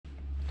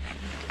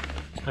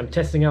I'm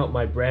testing out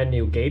my brand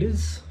new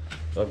gaiters.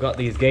 So I've got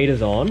these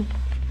gaiters on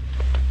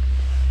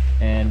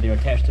and they're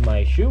attached to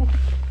my shoe,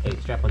 a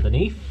strap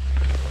underneath,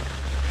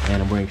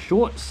 and I'm wearing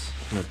shorts.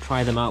 I'm gonna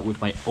try them out with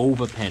my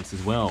overpants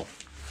as well.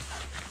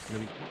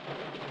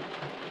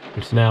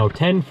 It's now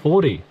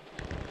 10:40.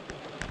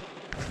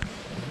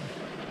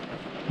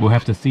 We'll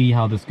have to see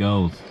how this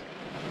goes.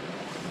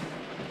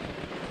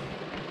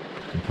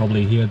 You can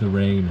probably hear the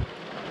rain.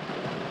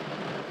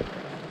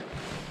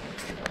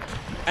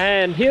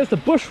 And here's the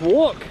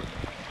bushwalk.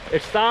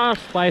 It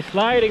starts by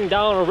sliding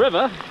down a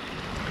river.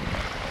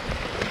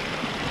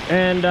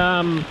 And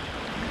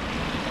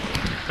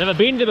never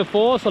been there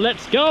before, so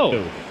let's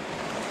go.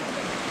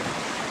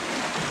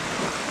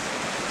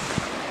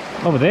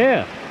 Over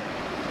there.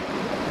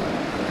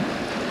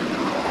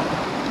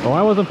 Oh,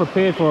 I wasn't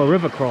prepared for a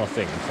river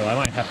crossing, so I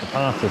might have to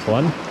pass this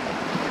one.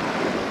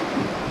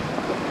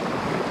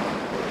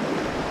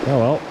 Oh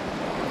well.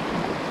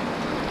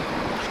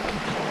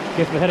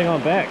 Guess we're heading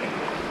on back.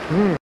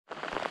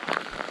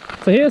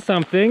 So here's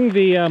something,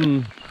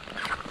 the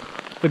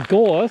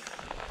gorse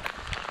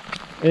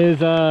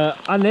is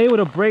unable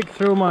to break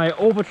through my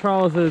over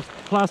trousers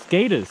plus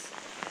gaiters.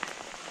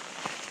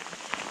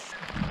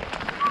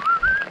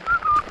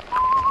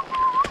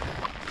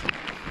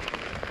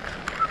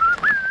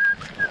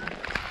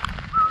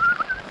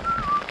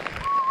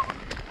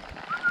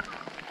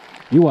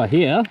 You are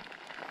here.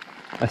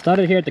 I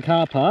started here at the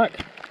car park.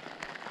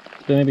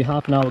 It's been maybe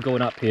half an hour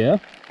going up here.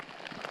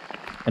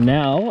 And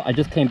now I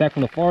just came back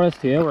from the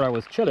forest here where I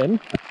was chilling.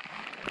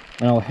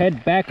 And I'll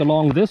head back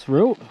along this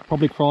route,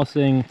 probably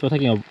crossing, so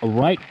taking a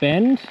right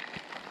bend,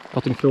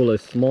 crossing through a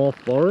small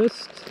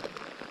forest,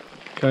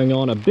 going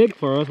on a big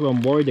forest where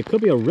I'm worried there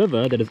could be a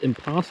river that is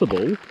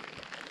impassable.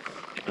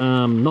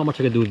 Not much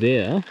I can do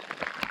there,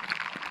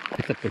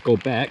 except to go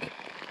back.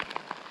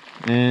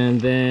 And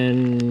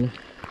then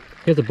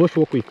here's a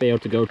bushwalk we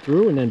failed to go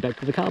through, and then back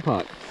to the car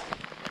park.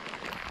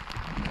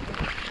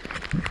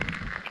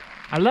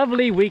 A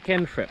lovely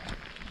weekend trip.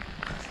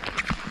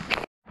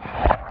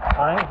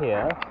 I'm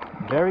here,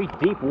 very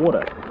deep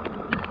water.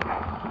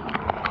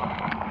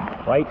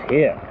 Right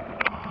here.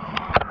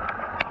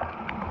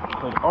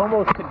 So it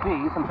almost could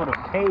be some sort of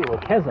cave or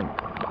chasm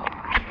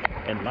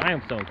in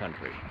limestone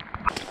country.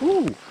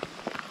 Ooh!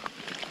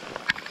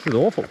 This is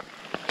awful.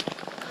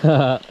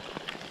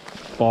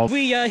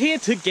 We are here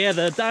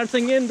together,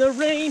 dancing in the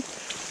rain.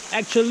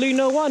 Actually,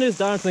 no one is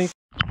dancing.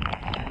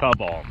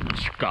 Kabom,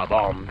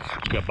 kabom,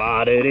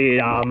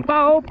 kabadidam,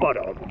 bow,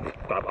 badum,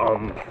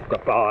 kabom,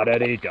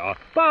 kabadidam,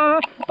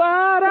 ba,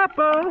 ba, da,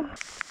 ba.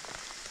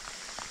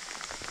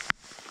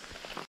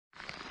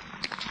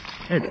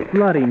 It's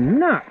bloody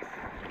nuts.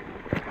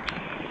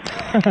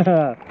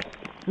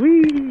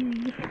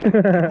 Whee!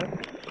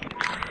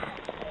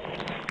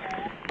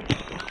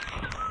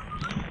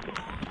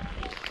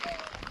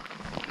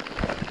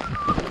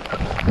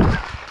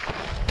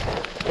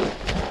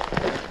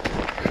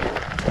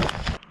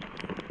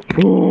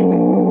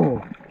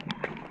 Oh!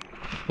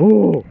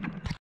 Oh!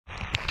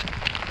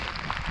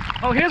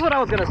 Oh, here's what I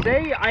was gonna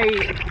say.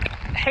 I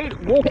hate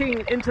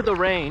walking into the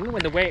rain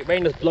when the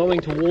rain is blowing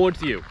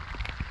towards you.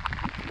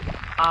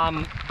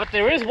 But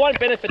there is one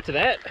benefit to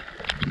that.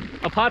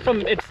 Apart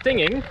from it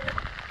stinging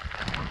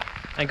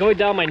and going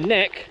down my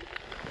neck,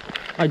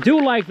 I do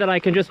like that I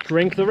can just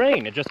drink the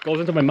rain. It just goes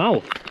into my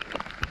mouth.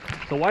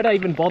 So why did I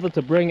even bother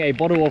to bring a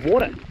bottle of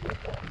water?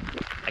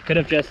 I could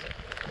have just...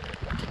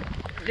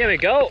 There we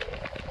go.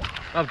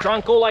 I've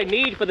drunk all I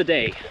need for the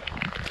day.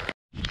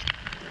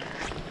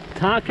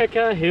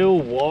 Takaka Hill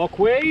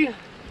Walkway.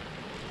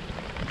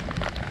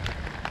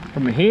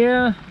 From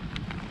here,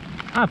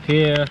 up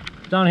here,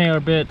 down here a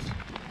bit,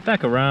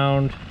 back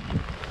around.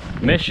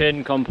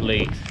 Mission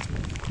complete.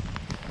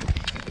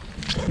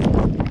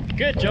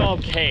 Good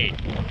job, Kate.